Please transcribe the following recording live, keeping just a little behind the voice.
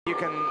You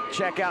can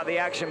check out the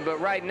action,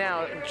 but right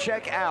now,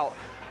 check out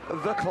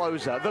the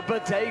closer, the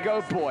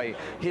Bodego boy,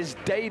 his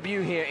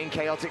debut here in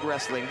Chaotic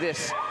Wrestling.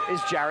 This is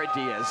Jarett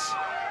Diaz.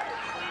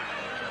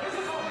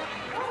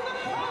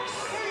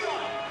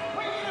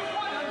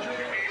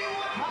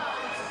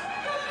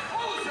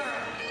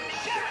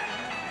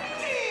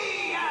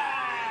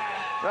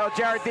 Well,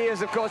 Jarett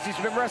Diaz, of course, he's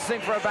been wrestling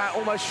for about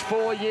almost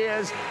 4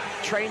 years,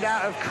 trained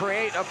out of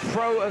Create, a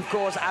pro, of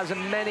course, as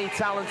many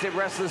talented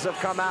wrestlers have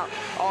come out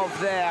of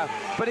there.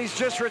 But he's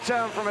just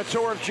returned from a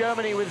tour of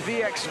Germany with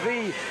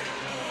VXV.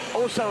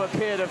 Also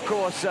appeared, of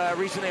course,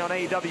 recently on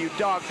AEW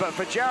Dark. But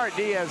for Jarett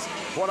Diaz,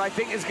 what I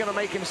think is going to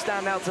make him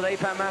stand out today,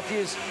 Pat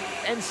Matthews,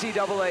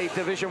 NCAA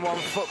Division I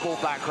football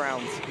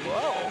background.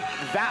 Whoa.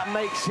 That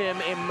makes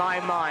him, in my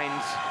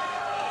mind,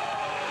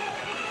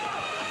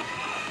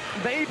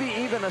 maybe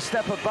even a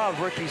step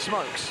above Ricky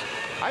Smokes.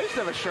 I used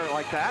to have a shirt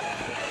like that.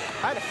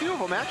 I had a few of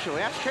them,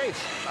 actually. Ask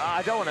Chase.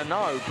 I don't want to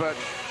know, but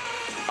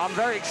I'm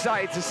very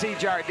excited to see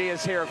Jarett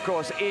Diaz here, of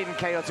course, in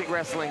Chaotic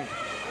Wrestling.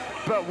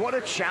 But what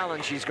a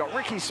challenge he's got.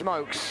 Ricky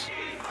Smokes,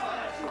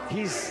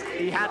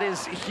 he had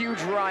his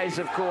huge rise,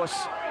 of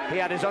course. He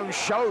had his own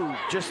show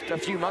just a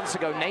few months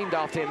ago named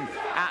after him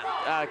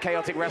at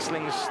Chaotic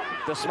Wrestling's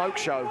The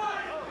Smokeshow.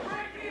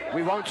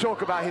 We won't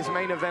talk about his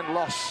main event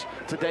loss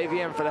to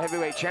Davey M for the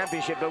heavyweight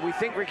championship, but we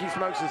think Ricky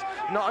Smokes has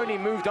not only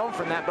moved on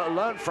from that, but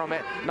learned from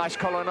it. Nice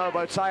collar and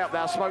elbow tie up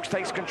there. Smokes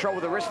takes control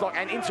with a wrist lock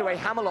and into a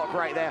hammerlock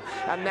right there.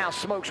 And now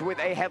Smokes with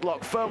a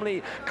headlock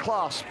firmly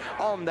clasped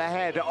on the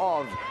head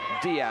of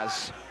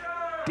Diaz.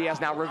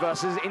 Diaz now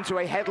reverses into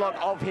a headlock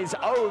of his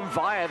own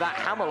via that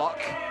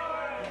hammerlock.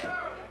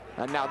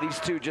 And now these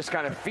two just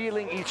kind of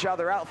feeling each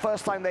other out.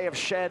 First time they have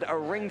shared a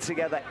ring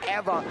together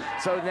ever.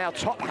 So now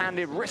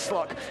top-handed wrist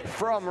lock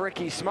from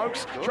Ricky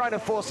Smokes, trying to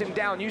force him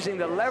down using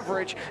the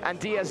leverage, and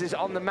Diaz is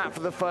on the mat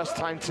for the first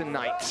time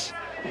tonight.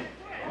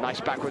 Nice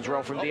backwards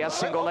roll from Diaz,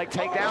 single leg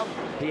takedown.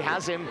 He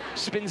has him,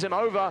 spins him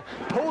over,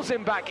 pulls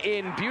him back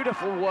in.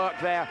 Beautiful work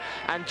there.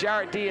 And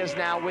Jarett Diaz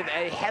now with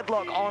a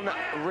headlock on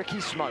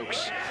Ricky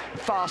Smokes.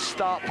 Fast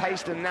start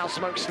paced, and now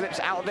Smokes slips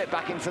out of it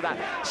back into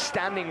that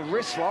standing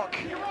wrist lock.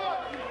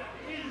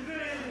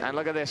 And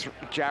look at this,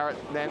 Jarett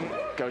then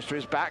goes to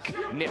his back,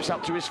 nips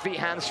up to his feet,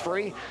 hands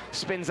free,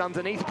 spins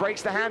underneath,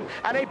 breaks the hand,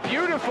 and a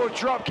beautiful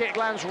drop kick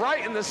lands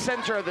right in the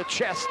center of the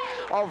chest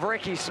of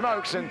Ricky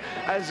Smokes. And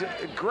as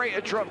great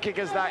a drop kick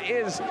as that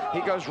is, he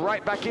goes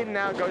right back in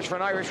now, goes for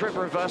an Irish Rip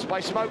reversed by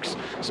Smokes.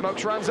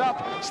 Smokes runs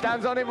up,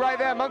 stands on him right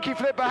there, monkey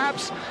flip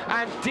perhaps,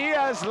 and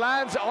Diaz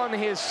lands on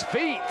his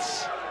feet.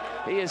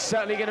 He is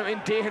certainly going to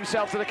endear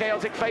himself to the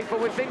Chaotic Faithful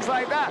with things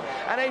like that.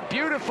 And a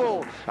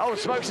beautiful,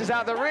 Smokes is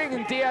out the ring,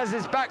 and Diaz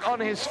is back on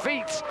his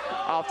feet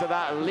after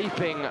that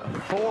leaping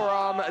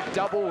forearm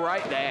double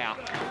right there.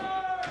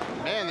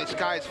 Man, this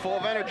guy is full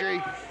of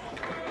energy.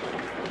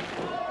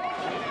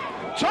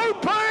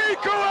 Tope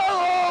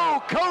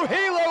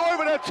Kohilo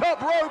over the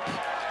top rope.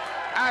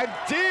 And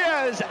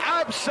Diaz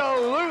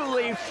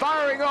absolutely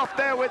firing off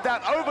there with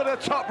that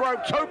over-the-top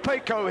rope Tope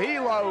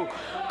Kohilo.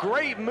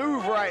 Great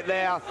move right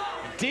there.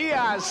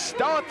 Diaz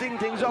starting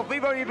things off.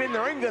 We've only been in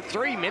the ring for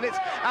 3 minutes,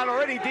 and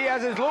already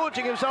Diaz is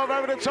launching himself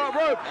over the top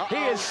rope. He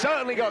has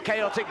certainly got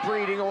chaotic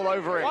breeding all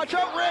over him. Watch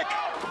out, Rick!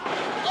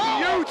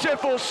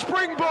 Beautiful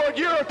springboard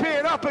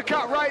European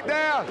uppercut right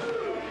there.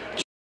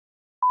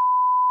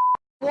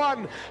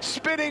 One,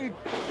 spinning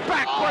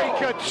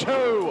backbreaker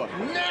two.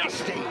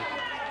 Nasty!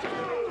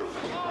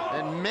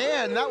 And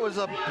man, that was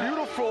a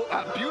brutal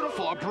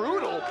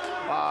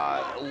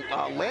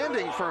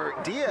landing for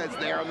Diaz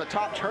there on the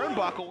top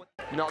turnbuckle.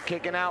 Not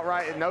kicking out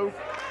right, no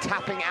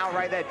tapping out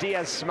right there.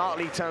 Diaz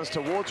smartly turns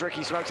towards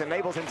Ricky Smokes,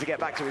 enables him to get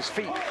back to his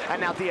feet.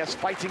 And now Diaz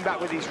fighting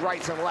back with his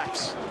rights and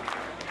lefts.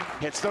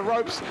 Hits the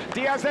ropes.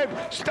 Diaz then,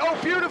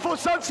 beautiful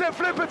sunset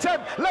flip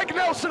attempt. Leg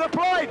Nelson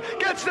applied,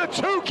 gets the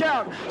 2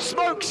 count.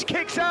 Smokes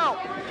kicks out.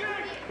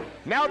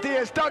 Now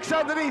Diaz ducks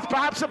underneath,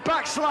 perhaps a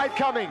backslide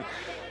coming.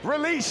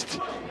 Released.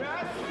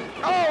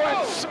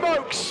 And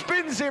Smokes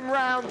spins him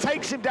round,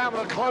 takes him down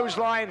with a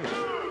clothesline.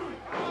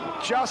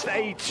 Just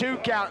a 2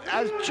 count,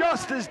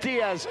 just as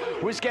Diaz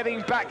was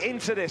getting back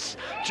into this,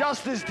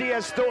 just as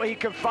Diaz thought he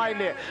could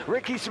find it,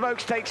 Ricky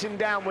Smokes takes him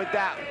down with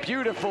that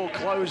beautiful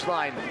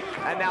clothesline.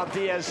 And now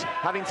Diaz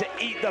having to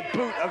eat the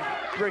boot of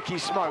Ricky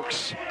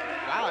Smokes.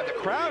 Wow, the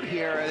crowd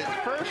here at his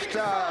first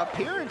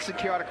appearance in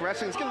Chaotic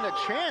Wrestling is getting a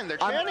chant. They're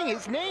chanting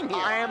his name here.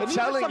 I am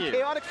telling you. Some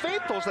Chaotic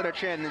Faithfuls that are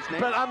chanting his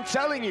name. But I'm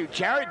telling you,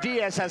 Jarett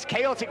Diaz has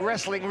Chaotic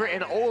Wrestling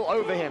written all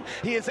over him.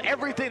 He is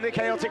everything that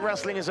Chaotic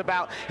Wrestling is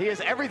about. He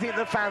is everything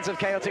the fans of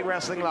Chaotic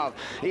Wrestling love.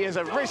 He is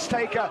a risk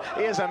taker,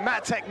 he is a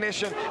mat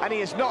technician, and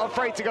he is not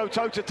afraid to go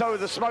toe-to-toe with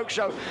the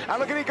Smokeshow. And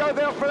look at him go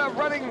there for that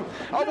running.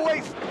 Oh,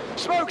 wait,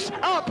 Smokes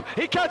up.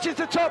 He catches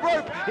the top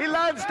rope. He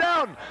lands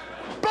down.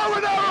 Bow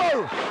and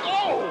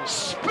arrow!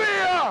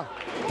 Spear!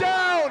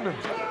 Down!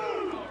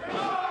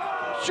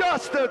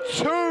 Just the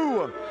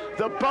 2.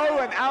 The bow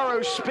and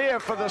arrow spear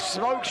for the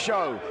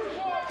Smokeshow.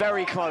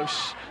 Very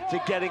close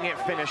to getting it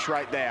finished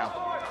right there.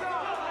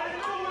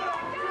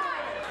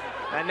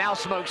 And now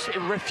Smokes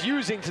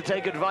refusing to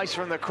take advice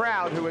from the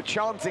crowd, who are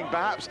chanting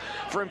perhaps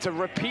for him to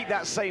repeat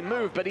that same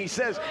move, but he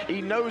says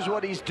he knows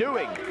what he's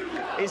doing.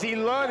 Is he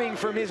learning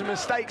from his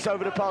mistakes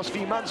over the past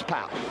few months,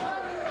 pal?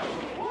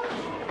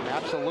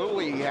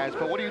 Absolutely he has,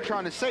 but what are you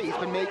trying to say? He's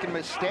been making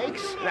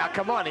mistakes? Now,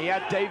 come on, he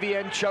had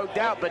Davienne choked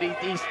out, but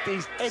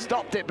he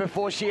stopped it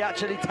before she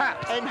actually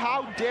tapped. And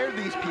how dare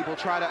these people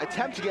try to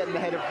attempt to get in the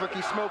head of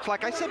Ricky Smokes?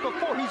 Like I said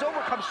before, he's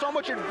overcome so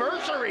much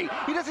adversity.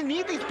 He doesn't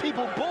need these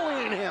people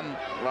bullying him.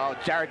 Well,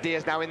 Jarett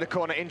Diaz now in the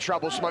corner, in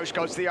trouble. Smokes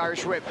goes to the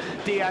Irish whip.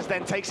 Diaz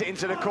then takes it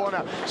into the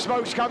corner.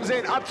 Smokes comes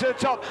in, up to the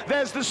top.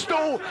 There's the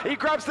stall. He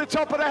grabs the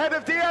top of the head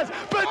of Diaz,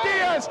 but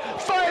Diaz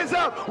fires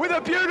up with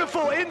a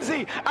beautiful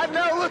Inzi. And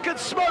now look at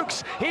Smokes.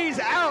 He's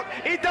out.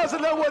 He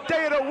doesn't know what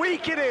day of the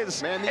week it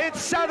is. Man,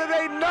 it's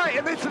Saturday night,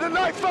 and it's the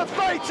night for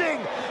fighting.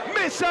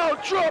 Missile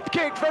drop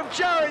kick from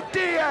Jarett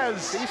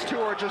Diaz. These two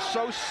are just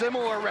so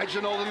similar,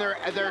 Reginald,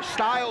 in their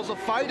styles of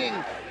fighting.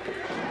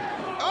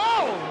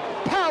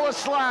 Oh! Power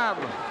slam.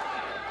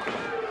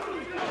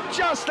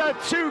 Just a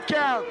 2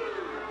 count.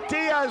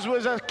 Diaz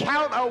was a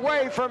count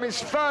away from his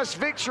first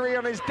victory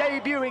on his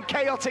debut in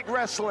chaotic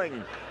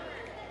wrestling.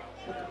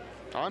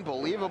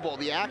 Unbelievable,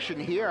 the action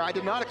here. I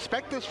did not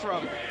expect this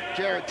from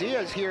Jarett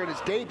Diaz here in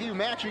his debut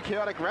match in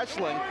chaotic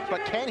wrestling,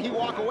 but can he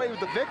walk away with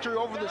the victory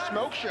over the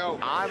Smokeshow?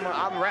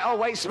 Oh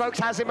wait, Smokes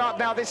has him up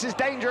now. This is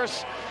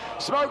dangerous.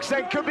 Smokes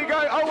then could be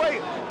going, oh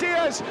wait,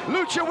 Diaz,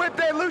 lucha whip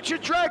there,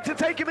 lucha drag to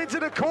take him into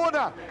the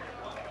corner.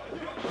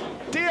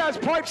 Diaz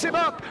pipes him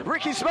up.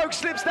 Ricky Smokes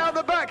slips down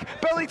the back,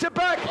 belly to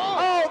back.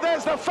 Oh,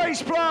 there's the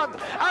face plant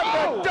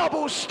and the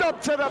double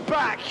stomp to the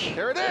back.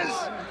 Here it is.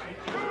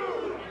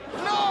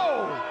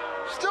 No!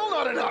 Still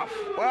not enough.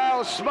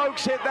 Well,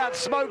 Smokes hit that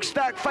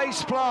smokestack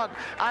face plant,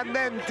 and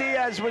then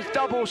Diaz was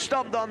double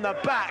stomped on the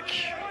back.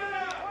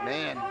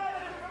 Man,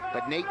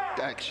 but Nate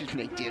Diaz.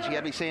 You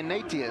had me saying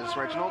Nate Diaz,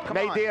 Reginald. Come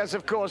on. Nate Diaz,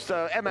 of course,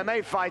 the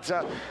MMA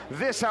fighter.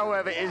 This,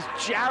 however, is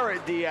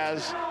Jarett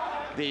Diaz,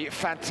 the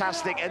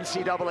fantastic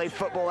NCAA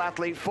football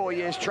athlete, 4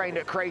 years trained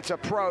at Creator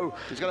Pro.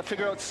 He's got to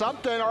figure out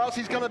something, or else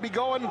he's going to be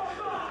going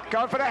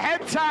for the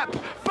head tap.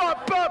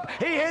 Bump, bump.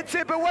 He hits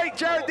it, but wait,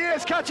 Jarett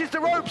Diaz catches the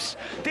ropes.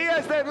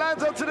 Diaz then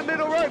lands onto the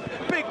middle rope.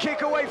 Big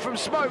kick away from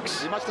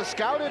Smokes. He must have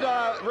scouted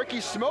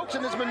Ricky Smokes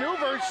in his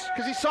maneuvers,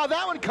 because he saw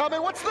that one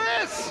coming. What's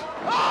this?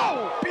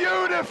 Oh,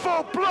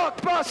 beautiful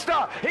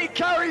blockbuster. He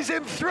carries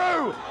him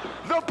through.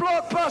 The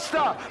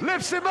blockbuster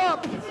lifts him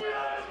up.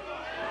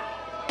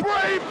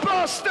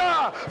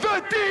 Brainbuster,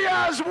 the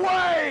Diaz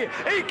way.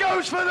 He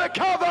goes for the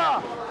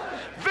cover.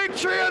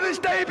 Victory on his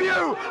debut.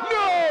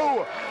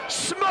 No!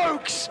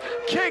 Smokes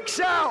kicks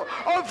out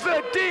of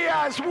the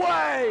Diaz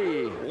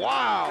way.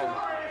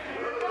 Wow.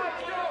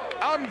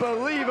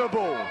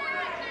 Unbelievable.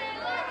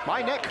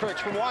 My neck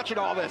hurts from watching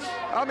all this.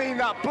 I mean,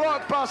 that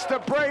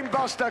blockbuster,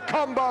 brainbuster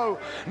combo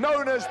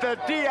known as the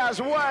Diaz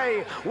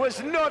way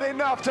was not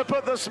enough to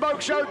put the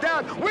Smokeshow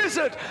down.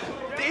 Wizard,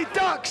 he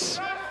ducks.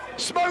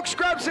 Smokes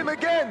grabs him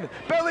again,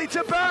 belly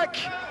to back,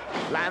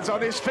 lands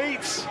on his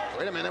feet.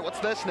 Wait a minute, what's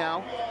this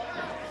now?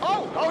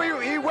 Oh,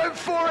 he went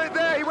for it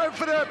there. He went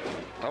for the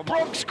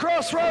Bronx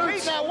Crossroads.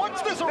 Wait, now,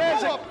 what's this, a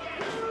roll-up?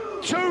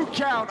 2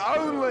 count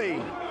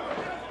only.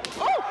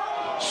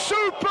 Oh,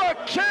 super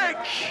kick.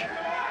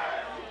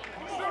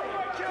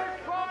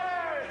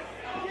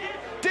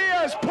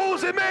 Diaz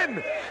pulls him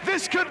in.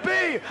 This could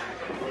be.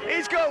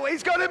 He's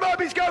got him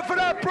up. He's going for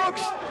that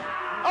Bronx.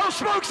 Oh,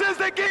 Smokes has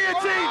the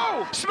guillotine!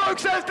 Oh, no.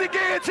 Smokes has the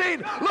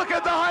guillotine! Look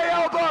at the high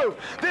elbow!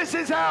 This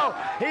is how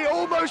he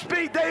almost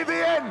beat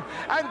Davienne,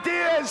 and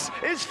Diaz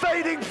is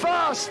fading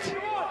fast.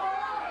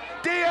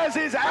 Diaz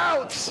is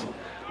out.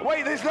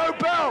 Wait, there's no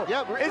bell.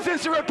 Yep. Is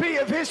this a repeat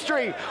of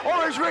history, or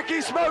has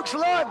Ricky Smokes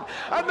learned?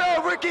 And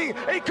now Ricky,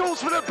 he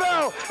calls for the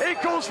bell. He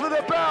calls for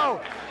the bell.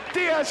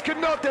 Diaz could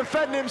not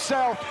defend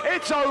himself.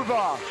 It's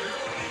over.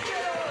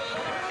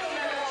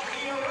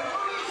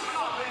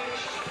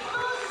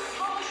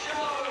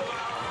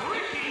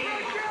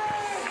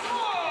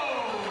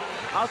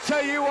 I'll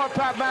tell you what,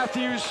 Pat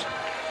Matthews,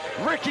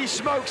 Ricky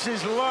Smokes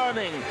is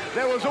learning.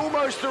 There was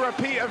almost a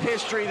repeat of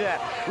history there.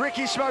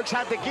 Ricky Smokes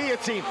had the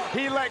guillotine.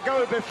 He let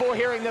go before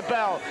hearing the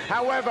bell.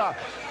 However,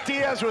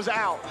 Diaz was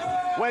out.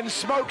 When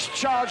Smokes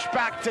charged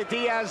back to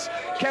Diaz,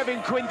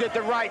 Kevin Quinn did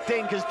the right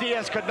thing because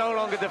Diaz could no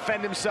longer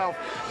defend himself.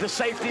 The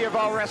safety of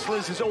our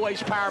wrestlers is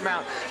always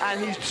paramount, and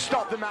he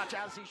stopped the match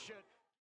as he should.